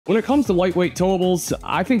When it comes to lightweight towables,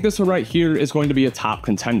 I think this one right here is going to be a top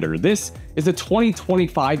contender. This is a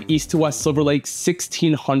 2025 East to West Silver Lake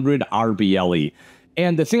 1600 RBLE.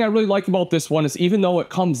 And the thing I really like about this one is even though it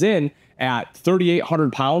comes in at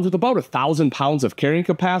 3,800 pounds with about 1,000 pounds of carrying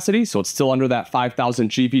capacity, so it's still under that 5,000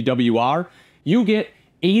 GPWR, you get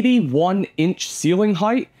 81-inch ceiling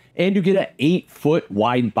height and you get an 8-foot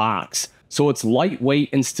wide box. So it's lightweight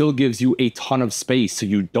and still gives you a ton of space so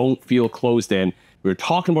you don't feel closed in. We're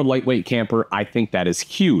talking about lightweight camper. I think that is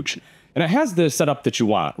huge. And it has the setup that you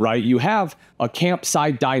want, right? You have a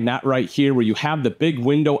campsite dinette right here where you have the big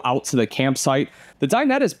window out to the campsite. The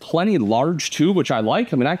dinette is plenty large too, which I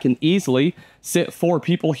like. I mean, I can easily sit 4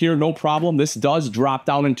 people here, no problem. This does drop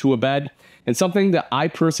down into a bed. And something that I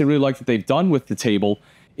personally really like that they've done with the table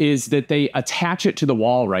is that they attach it to the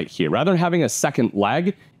wall right here. Rather than having a second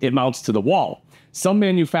leg, it mounts to the wall. Some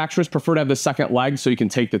manufacturers prefer to have the second leg so you can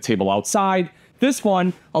take the table outside. This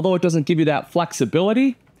one, although it doesn't give you that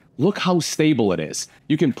flexibility, look how stable it is.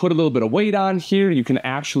 You can put a little bit of weight on here. You can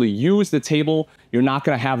actually use the table. You're not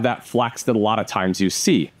going to have that flex that a lot of times you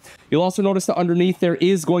see. You'll also notice that underneath there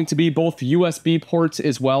is going to be both USB ports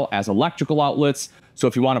as well as electrical outlets. So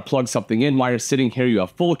if you want to plug something in while you're sitting here, you have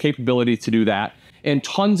full capability to do that. And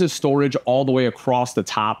tons of storage all the way across the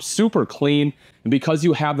top, super clean. And because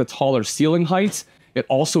you have the taller ceiling heights, it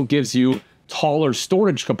also gives you taller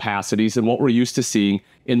storage capacities than what we're used to seeing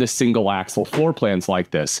in the single axle floor plans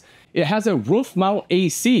like this. It has a roof mount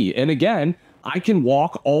AC, and again, I can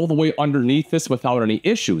walk all the way underneath this without any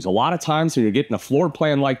issues. A lot of times when you're getting a floor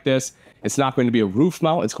plan like this, it's not going to be a roof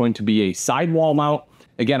mount, it's going to be a sidewall mount.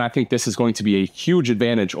 Again, I think this is going to be a huge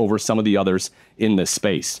advantage over some of the others in this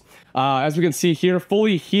space. As we can see here,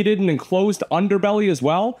 fully heated and enclosed underbelly as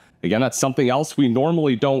well. Again, that's something else we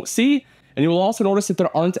normally don't see. And you will also notice that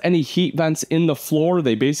there aren't any heat vents in the floor.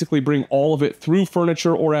 They basically bring all of it through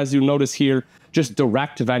furniture, or as you notice here, just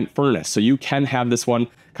direct vent furnace. So you can have this one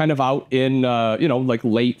kind of out in, like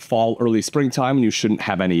late fall, early springtime, and you shouldn't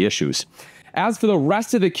have any issues. As for the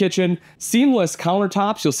rest of the kitchen, seamless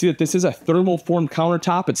countertops. You'll see that this is a thermal-formed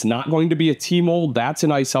countertop. It's not going to be a T-mold. That's a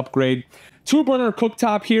nice upgrade. 2-burner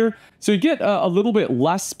cooktop here. So you get a little bit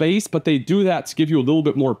less space, but they do that to give you a little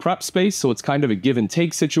bit more prep space. So it's kind of a give and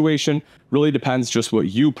take situation. Really depends just what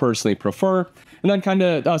you personally prefer. And then kind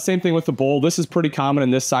of same thing with the bowl. This is pretty common in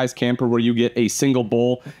this size camper where you get a single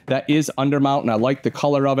bowl that is undermount, and I like the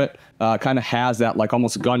color of it. Kind of has that like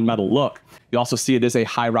almost gunmetal look. You also see it is a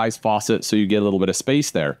high-rise faucet, so you get a little bit of space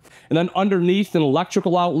there. And then underneath, an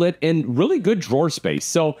electrical outlet and really good drawer space.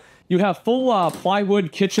 So you have full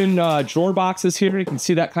plywood kitchen drawer boxes here. You can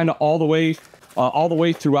see that kind of all the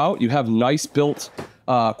way throughout. You have nice built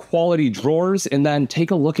quality drawers, and then take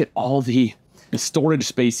a look at all the storage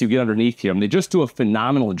space you get underneath here. And they just do a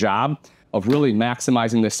phenomenal job of really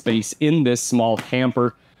maximizing the space in this small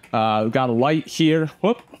camper. We've got a light here.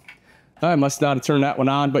 Whoop. I must not have turned that one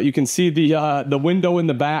on, but you can see the window in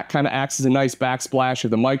the back kind of acts as a nice backsplash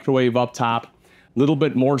of the microwave up top. A little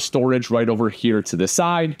bit more storage right over here to the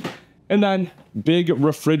side. And then big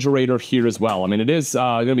refrigerator here as well. I mean, it is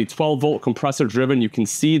going to be 12-volt compressor driven. You can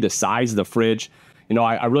see the size of the fridge. You know,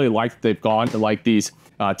 I really like that they've gone to like these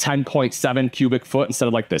 10.7 cubic foot instead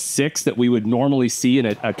of like the 6 that we would normally see in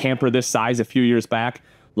a camper this size a few years back.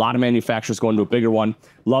 A lot of manufacturers going to a bigger one.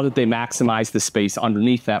 Love that they maximize the space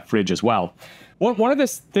underneath that fridge as well. One of the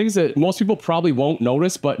things that most people probably won't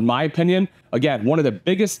notice, but in my opinion, again, one of the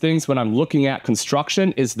biggest things when I'm looking at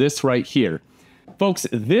construction is this right here. Folks,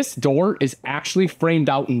 this door is actually framed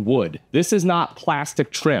out in wood. This is not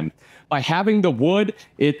plastic trim. By having the wood,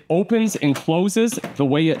 it opens and closes the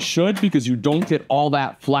way it should because you don't get all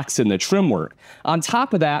that flex in the trim work. On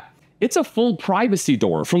top of that, it's a full privacy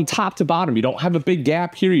door from top to bottom. You don't have a big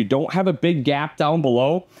gap here. You don't have a big gap down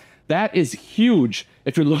below. That is huge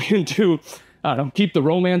if you're looking to keep the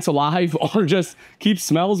romance alive or just keep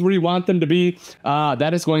smells where you want them to be.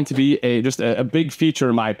 That is going to be just a big feature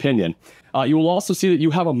in my opinion. You will also see that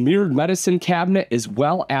you have a mirrored medicine cabinet as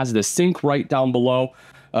well as the sink right down below.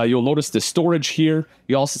 You'll notice the storage here.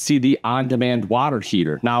 You also see the on-demand water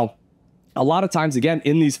heater. Now, a lot of times, again,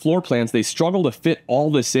 in these floor plans, they struggle to fit all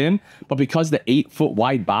this in, but because the 8-foot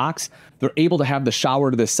wide box, they're able to have the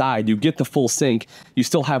shower to the side. You get the full sink. You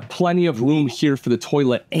still have plenty of room here for the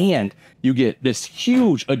toilet, and you get this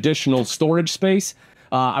huge additional storage space.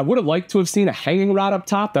 I would have liked to have seen a hanging rod up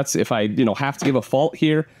top. That's if I, have to give a fault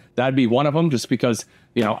here. That'd be one of them, just because,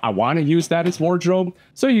 I want to use that as wardrobe.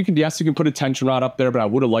 So you can put a tension rod up there, but I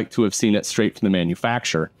would have liked to have seen it straight from the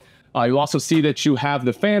manufacturer. You'll also see that you have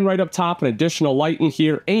the fan right up top, an additional light in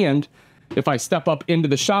here, and if I step up into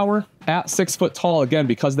the shower at 6 foot tall, again,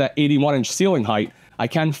 because that 81-inch ceiling height, I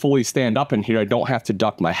can fully stand up in here. I don't have to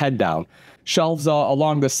duck my head down. Shelves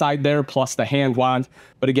along the side there, plus the hand wand.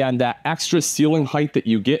 But again, that extra ceiling height that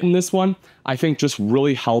you get in this one, I think just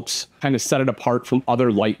really helps kind of set it apart from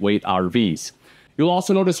other lightweight RVs. You'll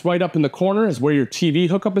also notice right up in the corner is where your TV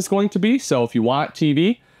hookup is going to be. So if you want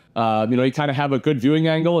TV, you kind of have a good viewing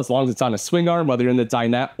angle as long as it's on a swing arm, whether you're in the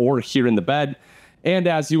dinette or here in the bed. And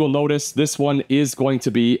as you will notice, this one is going to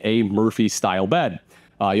be a Murphy style bed.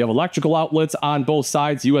 You have electrical outlets on both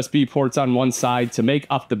sides, USB ports on one side to make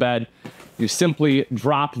up the bed. You simply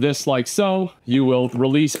drop this like so. You will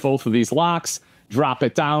release both of these locks, drop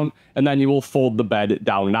it down, and then you will fold the bed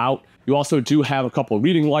down and out. You also do have a couple of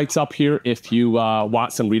reading lights up here if you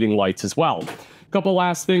want some reading lights as well. A couple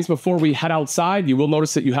last things before we head outside. You will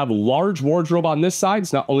notice that you have a large wardrobe on this side.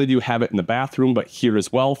 So not only do you have it in the bathroom, but here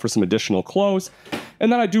as well for some additional clothes.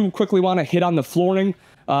 And then I do quickly want to hit on the flooring.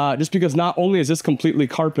 Just because not only is this completely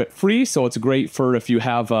carpet free, so it's great for if you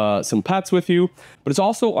have some pets with you, but it's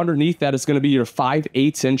also underneath that it's going to be your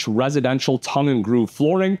 5/8 inch residential tongue and groove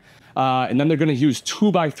flooring. And then they're going to use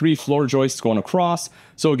 2x3 floor joists going across.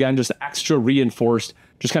 So again, just extra reinforced,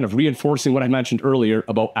 just kind of reinforcing what I mentioned earlier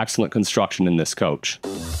about excellent construction in this coach.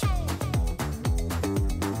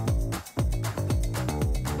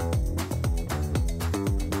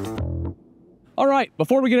 All right,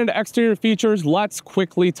 before we get into exterior features, let's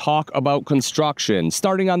quickly talk about construction.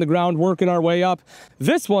 Starting on the ground, working our way up.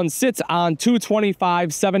 This one sits on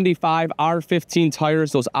 225/75 R15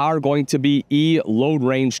 tires. Those are going to be E load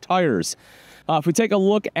range tires. If we take a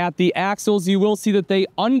look at the axles, you will see that they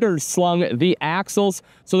underslung the axles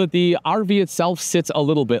so that the RV itself sits a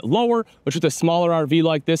little bit lower, which with a smaller RV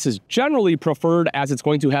like this is generally preferred as it's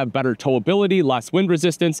going to have better towability, less wind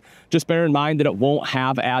resistance. Just bear in mind that it won't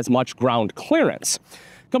have as much ground clearance.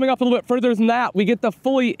 Coming up a little bit further than that, we get the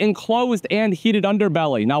fully enclosed and heated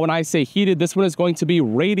underbelly. Now, when I say heated, this one is going to be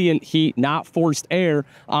radiant heat, not forced air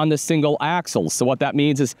on the single axles. So what that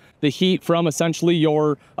means is the heat from essentially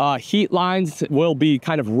your heat lines will be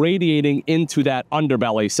kind of radiating into that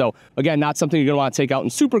underbelly. So again, not something you're going to want to take out in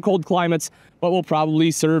super cold climates, but will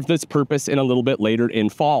probably serve this purpose in a little bit later in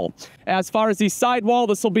fall. As far as the sidewall,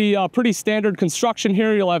 this will be a pretty standard construction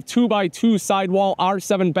here. You'll have 2x2 sidewall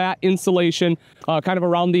R7 batt insulation kind of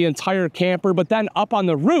around the entire camper, but then up on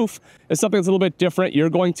the roof is something that's a little bit different.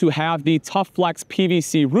 You're going to have the Tough Flex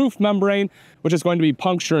PVC roof membrane, which is going to be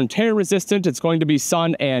puncture and tear resistant. It's going to be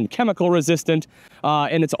sun and chemical resistant,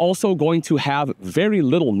 and it's also going to have very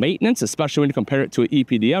little maintenance, especially when you compare it to an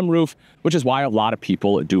EPDM roof, which is why a lot of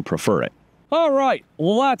people do prefer it. All right,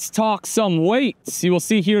 let's talk some weights. You will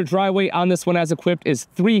see here dry weight on this one as equipped is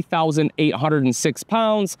 3,806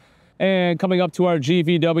 pounds. And coming up to our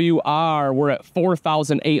GVWR, we're at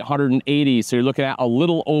 4,880. So you're looking at a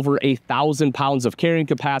little over 1,000 pounds of carrying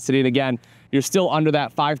capacity. And again, you're still under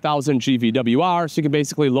that 5,000 GVWR. So you can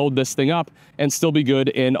basically load this thing up and still be good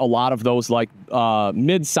in a lot of those like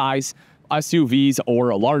mid-size SUVs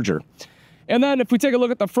or larger. And then if we take a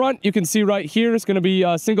look at the front, you can see right here, it's going to be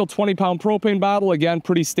a single 20-pound propane bottle. Again,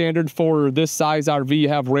 pretty standard for this size RV. You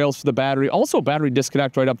have rails for the battery. Also, battery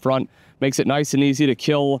disconnect right up front. Makes it nice and easy to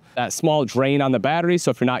kill that small drain on the battery.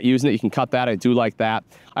 So if you're not using it, you can cut that. I do like that.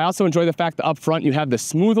 I also enjoy the fact that up front, you have the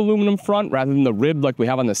smooth aluminum front rather than the rib like we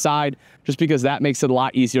have on the side, just because that makes it a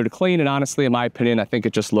lot easier to clean. And honestly, in my opinion, I think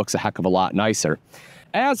it just looks a heck of a lot nicer.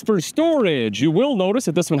 As for storage, you will notice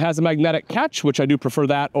that this one has a magnetic catch, which I do prefer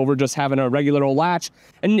that over just having a regular old latch.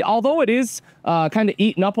 And although it is kind of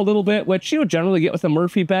eaten up a little bit, which you would generally get with a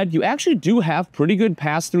Murphy bed, you actually do have pretty good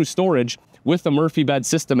pass-through storage with the Murphy bed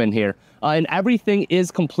system in here. And everything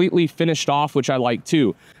is completely finished off, which I like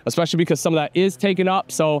too, especially because some of that is taken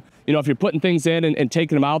up. So, you know, if you're putting things in and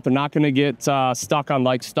taking them out, they're not going to get stuck on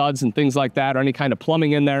like studs and things like that or any kind of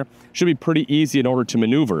plumbing in there. Should be pretty easy in order to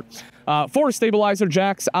maneuver. 4 stabilizer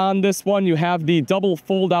jacks on this one. You have the double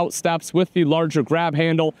fold-out steps with the larger grab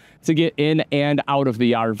handle to get in and out of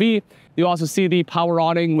the RV. You also see the power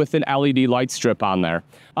awning with an LED light strip on there.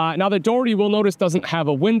 Now the door, you will notice, doesn't have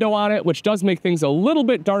a window on it, which does make things a little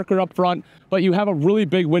bit darker up front, but you have a really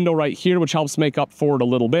big window right here, which helps make up for it a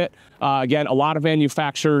little bit. Again, a lot of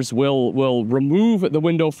manufacturers will remove the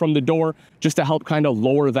window from the door just to help kind of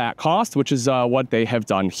lower that cost, which is what they have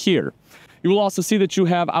done here. You will also see that you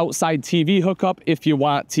have outside TV hookup if you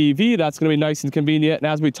want TV. That's going to be nice and convenient.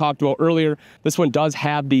 And as we talked about earlier, this one does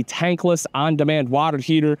have the tankless on-demand water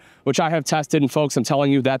heater, which I have tested. And folks, I'm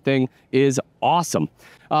telling you, that thing is awesome.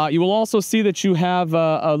 You will also see that you have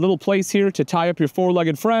a little place here to tie up your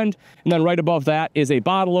four-legged friend, and then right above that is a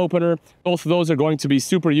bottle opener. Both of those are going to be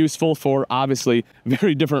super useful for obviously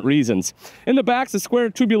very different reasons. In the back's a square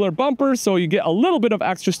tubular bumper, so you get a little bit of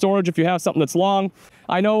extra storage if you have something that's long.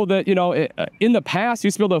 I know that, you know, in the past, you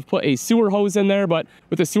used to be able to put a sewer hose in there, but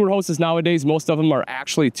with the sewer hoses nowadays, most of them are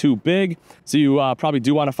actually too big. So you probably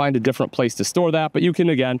do want to find a different place to store that. But you can,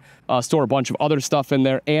 again, store a bunch of other stuff in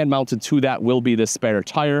there, and mounted to that will be the spare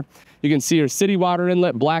tire. You can see your city water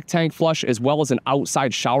inlet, black tank flush, as well as an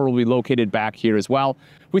outside shower will be located back here as well.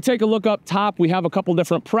 If we take a look up top, we have a couple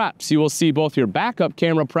different preps. You will see both your backup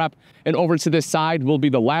camera prep, and over to this side will be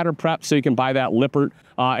the ladder prep, so you can buy that Lippert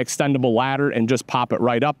extendable ladder and just pop it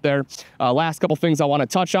right up there. Last couple things I want to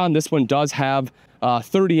touch on. This one does have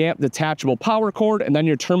 30 amp detachable power cord, and then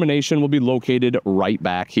your termination will be located right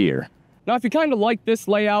back here. Now, if you kind of like this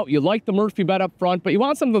layout, you like the Murphy bed up front, but you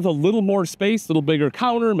want something with a little more space, a little bigger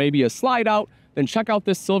counter, maybe a slide out, then check out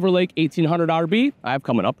this Silver Lake 1800 RB I have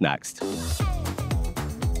coming up next.